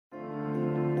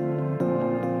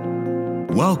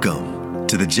Welcome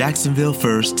to the Jacksonville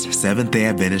First Seventh-day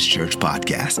Adventist Church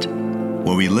podcast,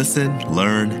 where we listen,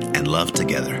 learn, and love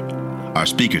together. Our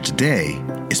speaker today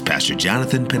is Pastor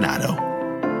Jonathan Pinato.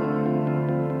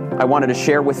 I wanted to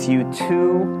share with you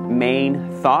two main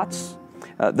thoughts.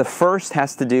 The first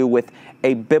has to do with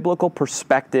a biblical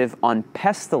perspective on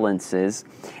pestilences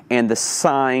and the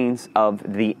signs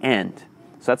of the end.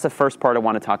 So that's the first part I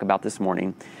want to talk about this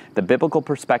morning. The biblical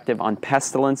perspective on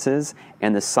pestilences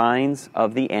and the signs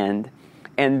of the end.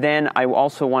 And then I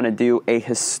also want to do a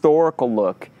historical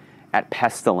look at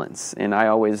pestilence. And I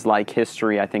always like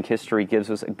history. I think history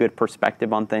gives us a good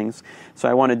perspective on things. So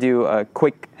I want to do a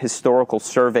quick historical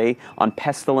survey on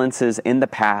pestilences in the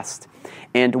past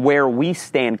and where we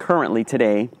stand currently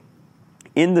today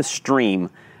in the stream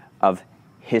of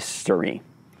history.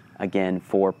 Again,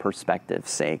 for perspective's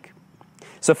sake.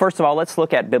 So first of all, let's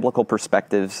look at biblical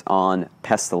perspectives on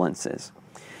pestilences.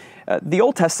 The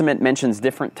Old Testament mentions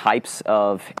different types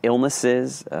of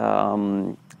illnesses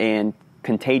and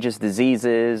contagious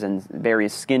diseases and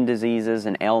various skin diseases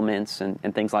and ailments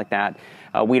and things like that.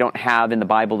 We don't have in the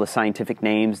Bible the scientific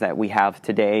names that we have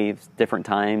today, different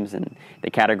times, and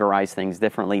they categorize things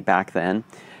differently back then.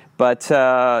 But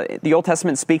the Old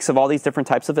Testament speaks of all these different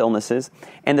types of illnesses,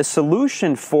 and the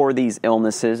solution for these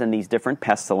illnesses and these different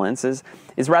pestilences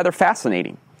is rather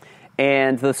fascinating.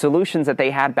 And the solutions that they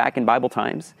had back in Bible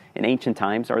times, in ancient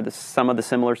times, are some of the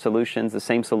similar solutions, the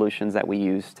same solutions that we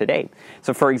use today.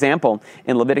 So for example,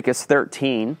 in Leviticus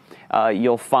 13,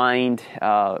 you'll find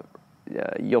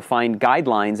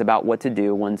guidelines about what to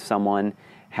do when someone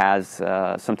has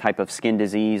some type of skin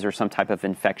disease or some type of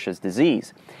infectious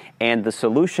disease. And the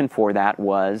solution for that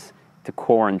was to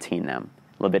quarantine them,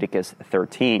 Leviticus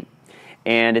 13.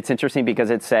 And it's interesting because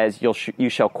it says you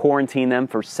shall quarantine them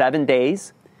for 7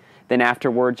 days. Then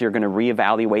afterwards, you're going to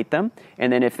reevaluate them.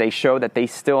 And then if they show that they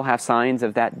still have signs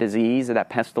of that disease or that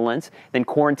pestilence, then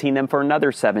quarantine them for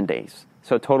another 7 days.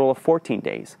 So a total of 14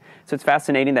 days. So it's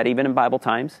fascinating that even in Bible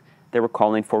times, they were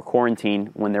calling for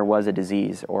quarantine when there was a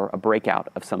disease or a breakout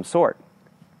of some sort.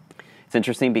 It's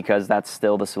interesting because that's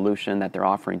still the solution that they're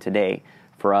offering today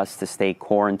for us to stay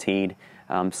quarantined,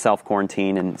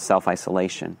 self-quarantine and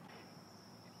self-isolation.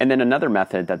 And then another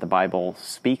method that the Bible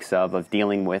speaks of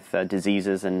dealing with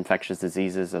diseases and infectious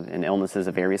diseases and illnesses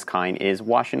of various kind is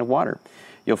washing of water.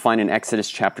 You'll find in Exodus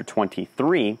chapter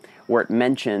 23 where it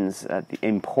mentions the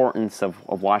importance of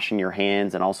washing your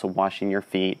hands and also washing your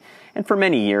feet. And for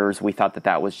many years, we thought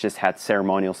that was just had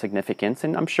ceremonial significance,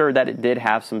 and I'm sure that it did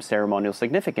have some ceremonial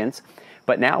significance.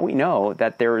 But now we know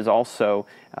that there is also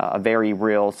a very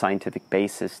real scientific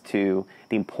basis to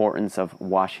the importance of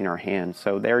washing our hands.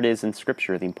 So there it is in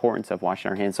Scripture, the importance of washing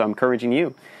our hands. So I'm encouraging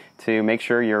you to make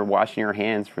sure you're washing your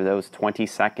hands for those 20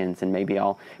 seconds, and maybe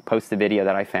I'll post a video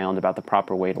that I found about the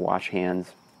proper way to wash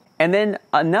hands. And then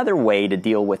another way to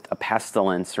deal with a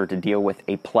pestilence or to deal with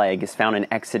a plague is found in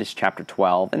Exodus chapter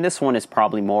 12. And this one is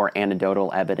probably more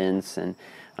anecdotal evidence, and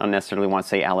I don't necessarily want to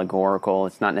say allegorical.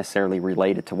 It's not necessarily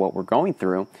related to what we're going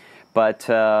through. But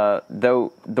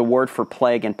though the word for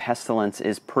plague and pestilence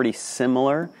is pretty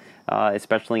similar,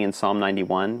 especially in Psalm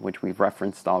 91, which we've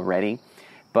referenced already.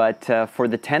 But for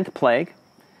the 10th plague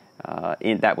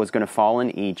that was going to fall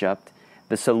in Egypt,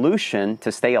 the solution to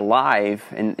stay alive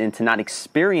and to not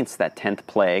experience that 10th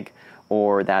plague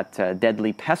or that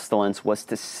deadly pestilence was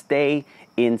to stay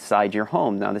inside your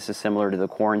home. Now, this is similar to the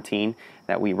quarantine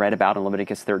that we read about in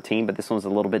Leviticus 13, but this one's a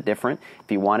little bit different.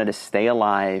 If you wanted to stay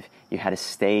alive, you had to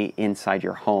stay inside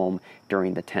your home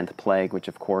during the 10th plague, which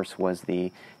of course was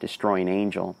the destroying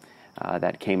angel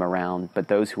that came around. But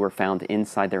those who were found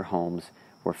inside their homes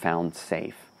were found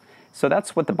safe. So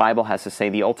that's what the Bible has to say,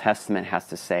 the Old Testament has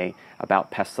to say about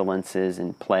pestilences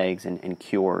and plagues and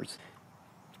cures.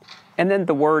 And then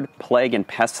the word plague and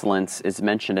pestilence is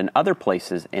mentioned in other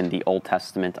places in the Old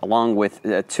Testament, along with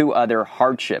two other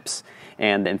hardships.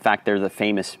 And in fact, there's a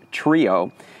famous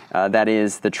trio, that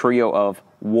is the trio of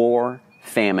war,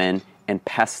 famine, and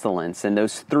pestilence. And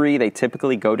those three, they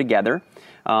typically go together.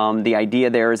 The idea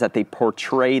there is that they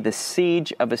portray the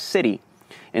siege of a city.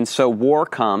 And so war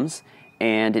comes,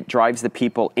 and it drives the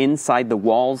people inside the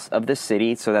walls of the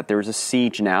city so that there's a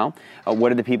siege now.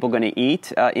 What are the people going to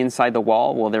eat inside the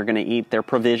wall? Well, they're going to eat their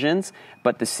provisions,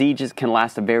 but the sieges can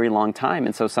last a very long time.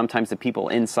 And so sometimes the people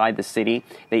inside the city,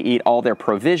 they eat all their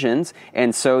provisions.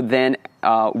 And so then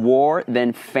war,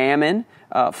 then famine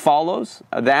follows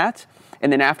that.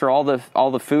 And then after all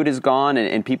the food is gone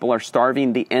and people are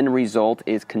starving, the end result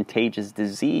is contagious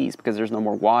disease because there's no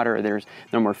more water, there's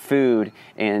no more food,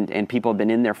 and people have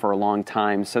been in there for a long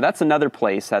time. So that's another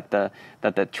place that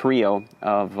the trio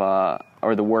of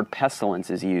or the word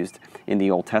pestilence is used in the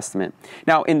Old Testament.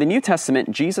 Now, in the New Testament,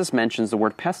 Jesus mentions the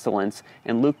word pestilence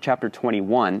in Luke chapter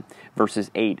 21, verses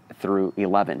 8 through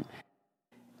 11.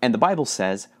 And the Bible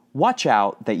says, "Watch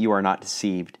out that you are not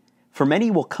deceived. For many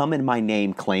will come in my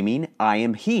name, claiming, 'I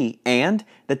am he,' and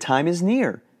 'the time is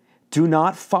near.' Do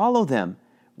not follow them.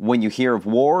 When you hear of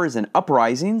wars and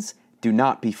uprisings, do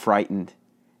not be frightened.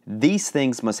 These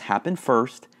things must happen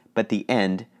first, but the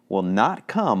end will not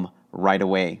come right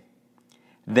away."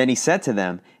 Then he said to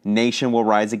them, "Nation will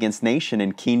rise against nation,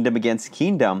 and kingdom against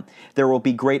kingdom. There will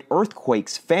be great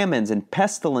earthquakes, famines, and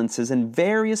pestilences in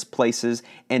various places,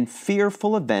 and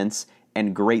fearful events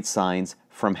and great signs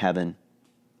from heaven."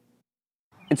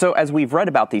 And so as we've read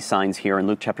about these signs here in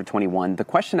Luke chapter 21, the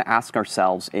question to ask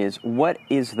ourselves is, what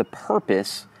is the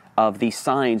purpose of these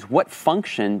signs? What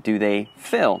function do they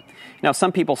fill? Now,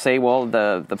 some people say, well,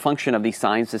 the function of these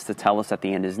signs is to tell us that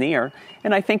the end is near.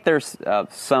 And I think there's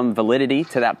some validity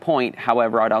to that point.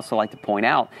 However, I'd also like to point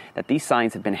out that these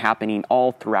signs have been happening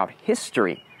all throughout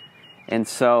history. And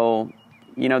so,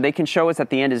 they can show us that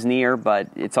the end is near, but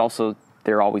it's also,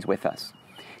 they're always with us.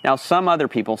 Now, some other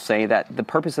people say that the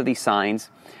purpose of these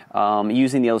signs,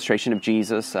 using the illustration of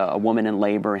Jesus, a woman in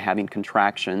labor and having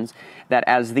contractions, that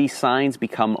as these signs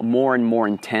become more and more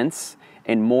intense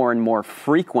and more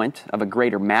frequent of a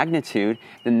greater magnitude,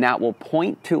 then that will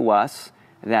point to us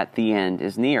that the end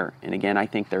is near. And again, I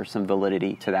think there's some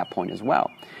validity to that point as well.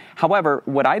 However,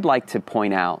 what I'd like to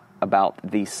point out about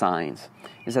these signs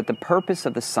is that the purpose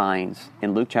of the signs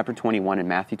in Luke chapter 21 and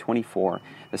Matthew 24,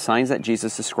 the signs that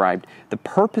Jesus described, the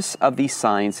purpose of these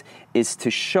signs is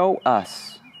to show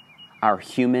us our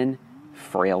human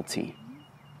frailty.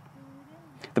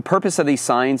 The purpose of these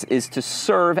signs is to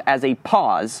serve as a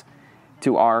pause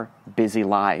to our busy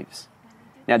lives.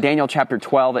 Now, Daniel chapter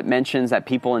 12, it mentions that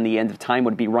people in the end of time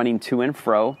would be running to and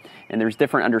fro, and there's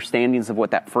different understandings of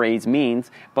what that phrase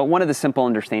means, but one of the simple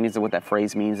understandings of what that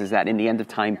phrase means is that in the end of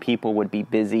time, people would be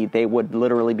busy. They would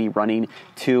literally be running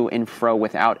to and fro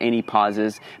without any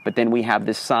pauses, but then we have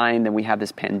this sign, then we have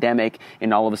this pandemic,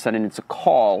 and all of a sudden it's a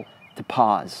call to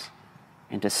pause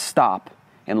and to stop,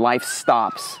 and life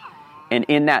stops, and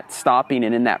in that stopping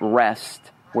and in that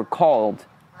rest, we're called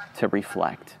to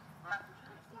reflect.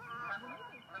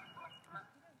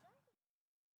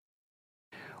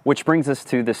 Which brings us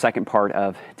to the second part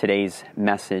of today's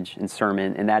message and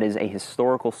sermon, and that is a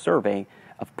historical survey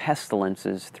of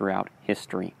pestilences throughout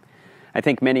history. I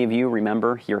think many of you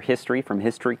remember your history from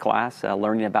history class,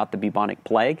 learning about the bubonic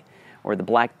plague, or the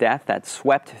Black Death that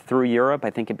swept through Europe. I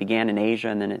think it began in Asia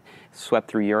and then it swept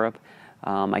through Europe.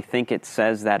 I think it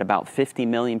says that about 50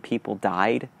 million people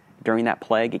died during that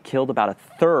plague. It killed about a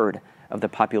third of the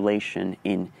population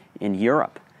in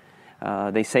Europe.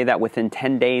 They say that within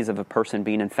 10 days of a person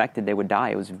being infected, they would die.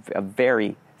 It was a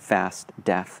very fast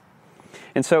death.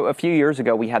 And so a few years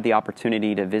ago, we had the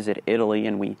opportunity to visit Italy,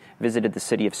 and we visited the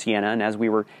city of Siena. And as we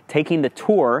were taking the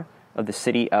tour of the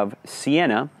city of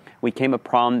Siena, we came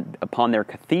upon their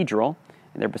cathedral,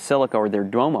 their basilica, or their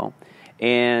Duomo.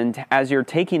 And as you're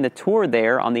taking the tour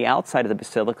there, on the outside of the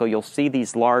basilica, you'll see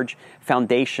these large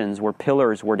foundations where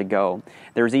pillars were to go.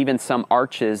 There's even some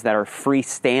arches that are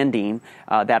freestanding,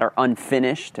 that are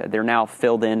unfinished. They're now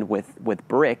filled in with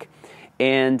brick.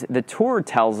 And the tour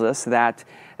tells us that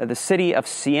the city of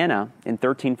Siena in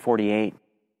 1348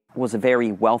 was a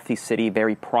very wealthy city,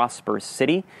 very prosperous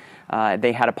city.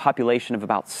 They had a population of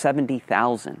about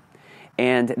 70,000.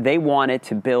 And they wanted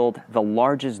to build the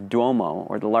largest Duomo,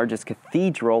 or the largest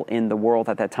cathedral in the world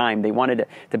at that time. They wanted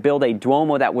to build a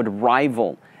Duomo that would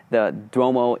rival the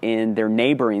Duomo in their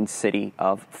neighboring city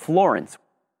of Florence,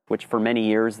 which for many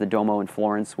years the Duomo in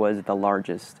Florence was the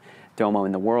largest Duomo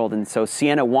in the world. And so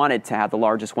Siena wanted to have the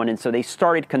largest one, and so they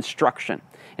started construction.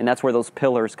 And that's where those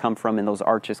pillars come from and those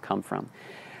arches come from.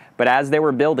 But as they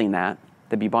were building that,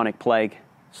 the bubonic plague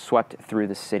swept through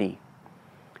the city.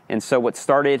 And so what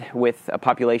started with a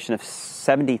population of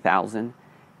 70,000,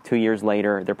 2 years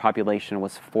later, their population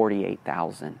was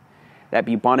 48,000. That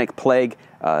bubonic plague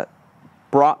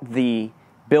brought the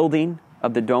building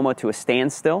of the Duomo to a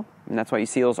standstill, and that's why you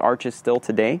see those arches still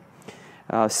today,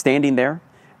 standing there.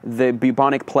 The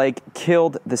bubonic plague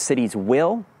killed the city's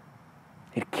will.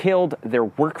 It killed their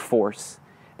workforce.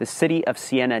 The city of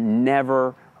Siena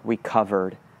never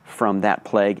recovered from that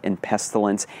plague and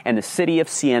pestilence, and the city of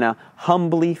Siena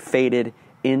humbly faded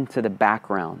into the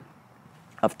background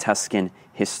of Tuscan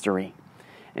history.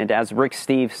 And as Rick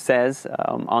Steve says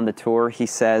on the tour, he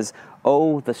says,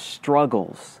 "Oh, the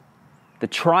struggles, the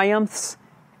triumphs,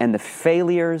 and the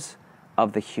failures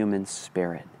of the human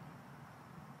spirit."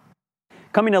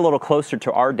 Coming a little closer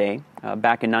to our day,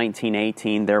 back in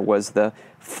 1918, there was the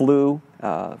flu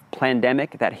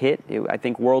pandemic that hit. I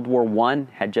think World War I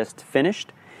had just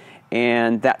finished.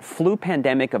 And that flu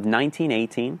pandemic of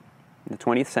 1918, in the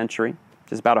 20th century,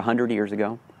 just about 100 years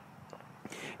ago,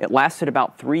 it lasted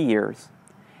about 3 years.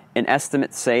 And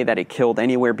estimates say that it killed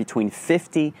anywhere between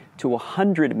 50 to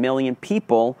 100 million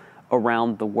people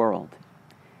around the world.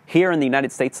 Here in the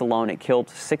United States alone, it killed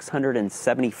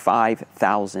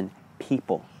 675,000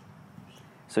 people.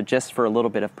 So just for a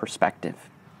little bit of perspective,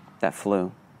 that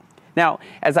flu. Now,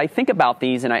 as I think about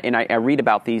these and I read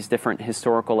about these different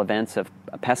historical events of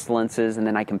pestilences, and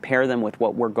then I compare them with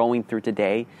what we're going through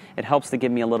today, it helps to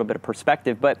give me a little bit of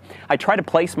perspective. But I try to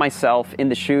place myself in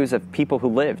the shoes of people who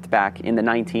lived back in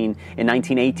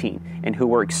 1918 and who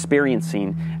were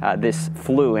experiencing this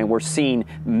flu, and we're seeing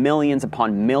millions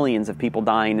upon millions of people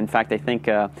dying. In fact, I think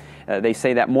they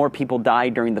say that more people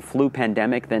died during the flu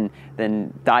pandemic than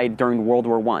died during World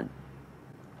War I.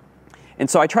 And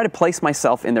so I try to place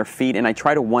myself in their feet, and I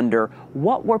try to wonder,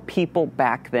 what were people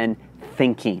back then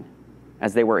thinking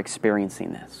as they were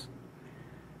experiencing this?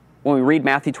 When we read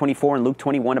Matthew 24 and Luke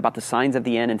 21 about the signs of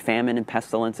the end and famine and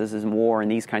pestilences and war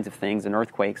and these kinds of things and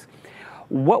earthquakes,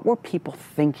 what were people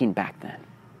thinking back then?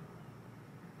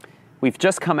 We've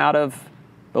just come out of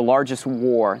the largest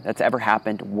war that's ever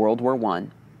happened, World War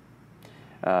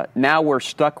I. Now we're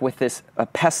stuck with this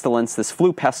pestilence, this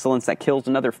flu pestilence that kills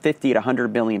another 50 to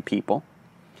 100 million people.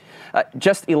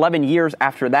 Just 11 years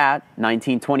after that,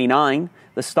 1929,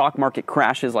 the stock market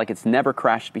crashes like it's never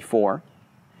crashed before.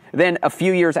 Then a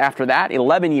few years after that,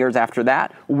 11 years after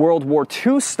that, World War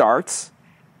II starts.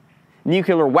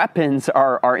 Nuclear weapons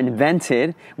are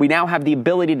invented. We now have the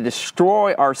ability to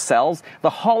destroy ourselves. The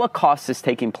Holocaust is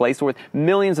taking place where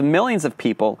millions and millions of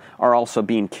people are also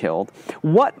being killed.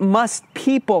 What must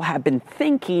people have been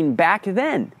thinking back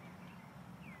then?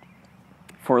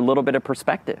 For a little bit of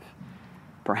perspective,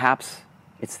 perhaps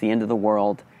it's the end of the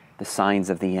world, the signs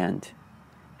of the end.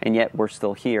 And yet we're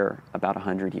still here about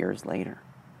 100 years later.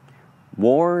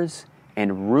 Wars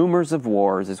and rumors of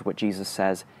wars is what Jesus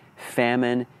says,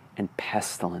 famine and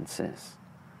pestilences.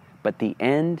 But the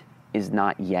end is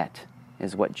not yet,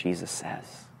 is what Jesus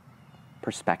says.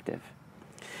 Perspective.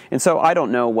 And so I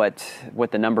don't know what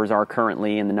the numbers are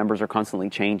currently, and the numbers are constantly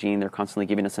changing. They're constantly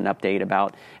giving us an update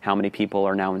about how many people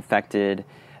are now infected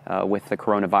with the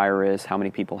coronavirus, how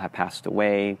many people have passed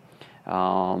away,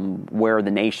 where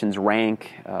the nations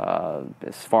rank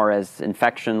as far as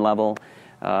infection level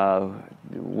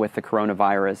with the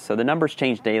coronavirus. So the numbers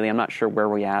change daily. I'm not sure where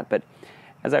we're at, but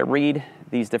as I read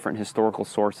these different historical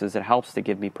sources, it helps to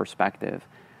give me perspective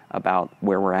about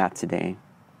where we're at today.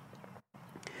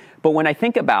 But when I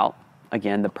think about,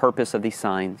 again, the purpose of these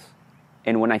signs,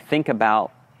 and when I think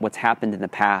about what's happened in the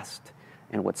past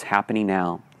and what's happening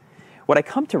now, what I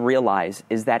come to realize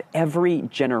is that every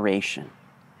generation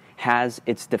has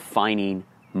its defining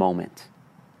moment.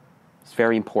 It's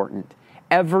very important.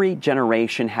 Every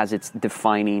generation has its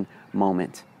defining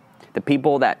moment. The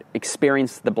people that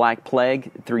experienced the Black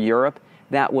Plague through Europe,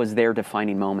 that was their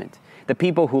defining moment. The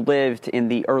people who lived in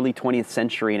the early 20th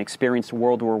century and experienced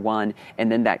World War I, and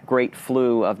then that great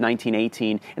flu of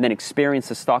 1918, and then experienced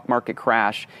the stock market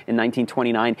crash in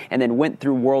 1929, and then went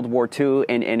through World War II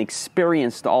and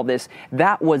experienced all this,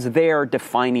 that was their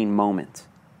defining moment.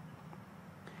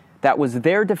 That was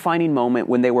their defining moment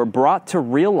when they were brought to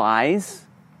realize,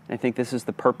 I think this is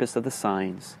the purpose of the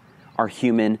signs, our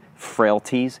human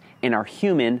frailties and our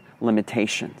human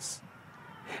limitations.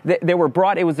 They were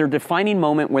brought, it was their defining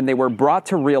moment when they were brought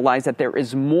to realize that there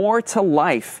is more to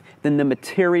life than the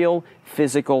material,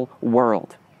 physical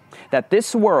world. That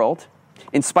this world,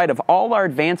 in spite of all our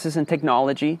advances in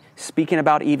technology, speaking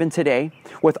about even today,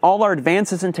 with all our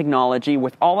advances in technology,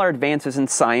 with all our advances in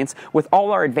science, with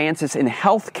all our advances in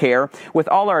healthcare, with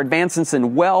all our advances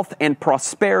in wealth and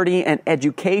prosperity and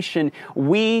education,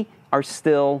 we are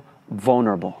still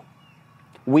vulnerable.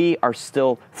 We are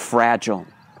still fragile.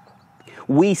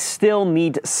 We still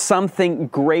need something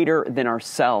greater than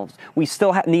ourselves. We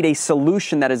still need a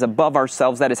solution that is above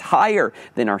ourselves, that is higher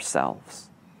than ourselves.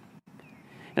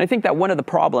 And I think that one of the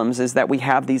problems is that we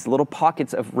have these little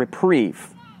pockets of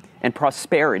reprieve and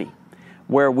prosperity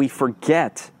where we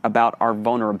forget about our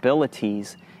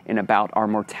vulnerabilities and about our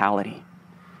mortality.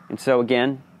 And so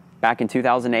again, back in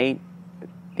 2008,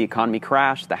 the economy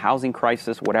crashed, the housing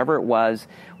crisis, whatever it was,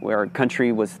 where our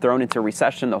country was thrown into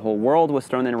recession, the whole world was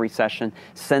thrown into recession.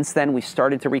 Since then, we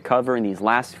started to recover, and these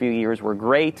last few years were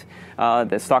great.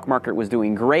 The stock market was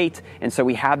doing great, and so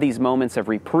we have these moments of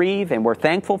reprieve, and we're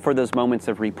thankful for those moments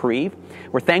of reprieve.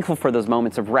 We're thankful for those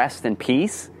moments of rest and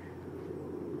peace.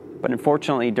 But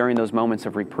unfortunately, during those moments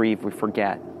of reprieve, we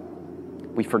forget.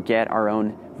 We forget our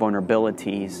own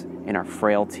vulnerabilities and our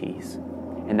frailties,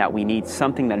 and that we need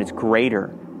something that is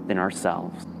greater than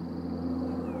ourselves.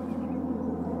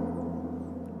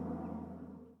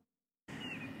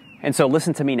 And so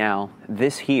listen to me now.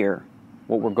 This here,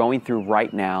 what we're going through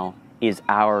right now, is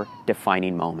our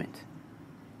defining moment.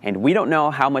 And we don't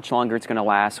know how much longer it's going to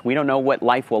last. We don't know what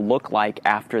life will look like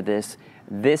after this.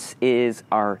 This is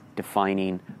our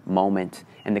defining moment.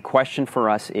 And the question for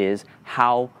us is,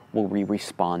 how will we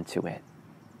respond to it?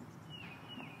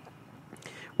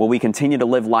 Will we continue to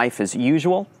live life as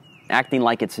usual, acting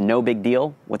like it's no big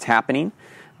deal what's happening?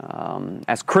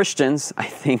 As Christians, I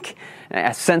think,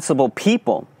 as sensible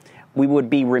people, we would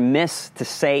be remiss to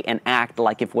say and act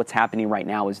like if what's happening right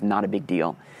now is not a big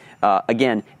deal.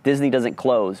 Again, Disney doesn't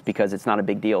close because it's not a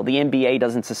big deal. The NBA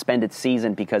doesn't suspend its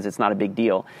season because it's not a big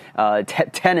deal.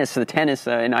 Tennis,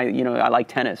 and I like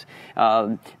tennis.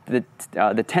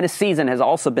 The tennis season has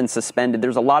also been suspended.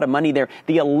 There's a lot of money there.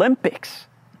 The Olympics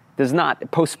does not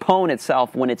postpone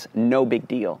itself when it's no big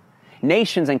deal.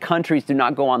 Nations and countries do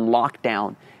not go on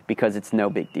lockdown because it's no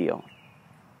big deal.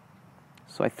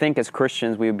 So I think as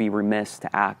Christians, we would be remiss to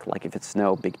act like if it's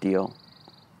no big deal.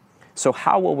 So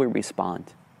how will we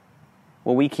respond?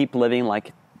 Will we keep living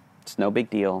like it's no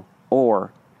big deal?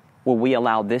 Or will we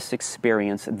allow this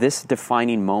experience, this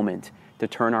defining moment, to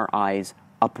turn our eyes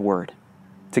upward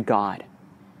to God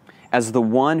as the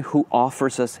one who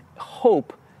offers us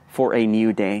hope for a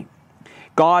new day?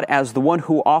 God as the one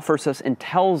who offers us and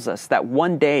tells us that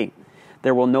one day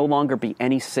there will no longer be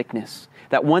any sickness,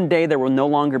 that one day there will no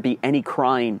longer be any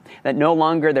crying, that no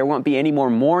longer there won't be any more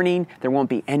mourning, there won't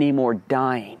be any more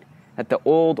dying, that the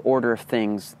old order of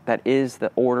things, that is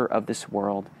the order of this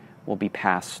world, will be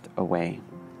passed away.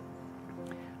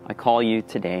 I call you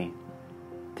today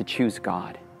to choose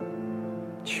God.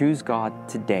 Choose God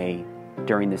today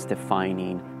during this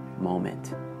defining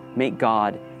moment. Make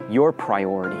God your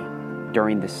priority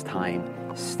during this time,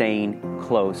 staying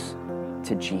close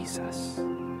to Jesus.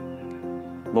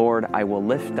 Lord, I will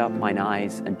lift up mine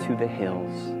eyes unto the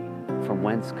hills, from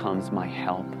whence comes my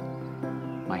help.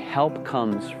 My help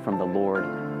comes from the Lord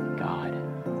God.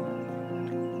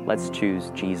 Let's choose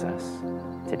Jesus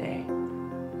today.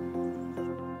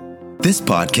 This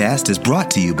podcast is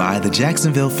brought to you by the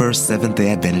Jacksonville First Seventh-day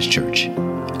Adventist Church.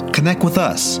 Connect with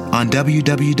us on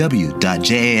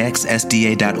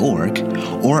www.jaxsda.org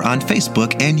or on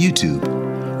Facebook and YouTube.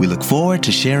 We look forward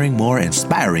to sharing more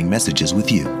inspiring messages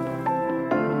with you.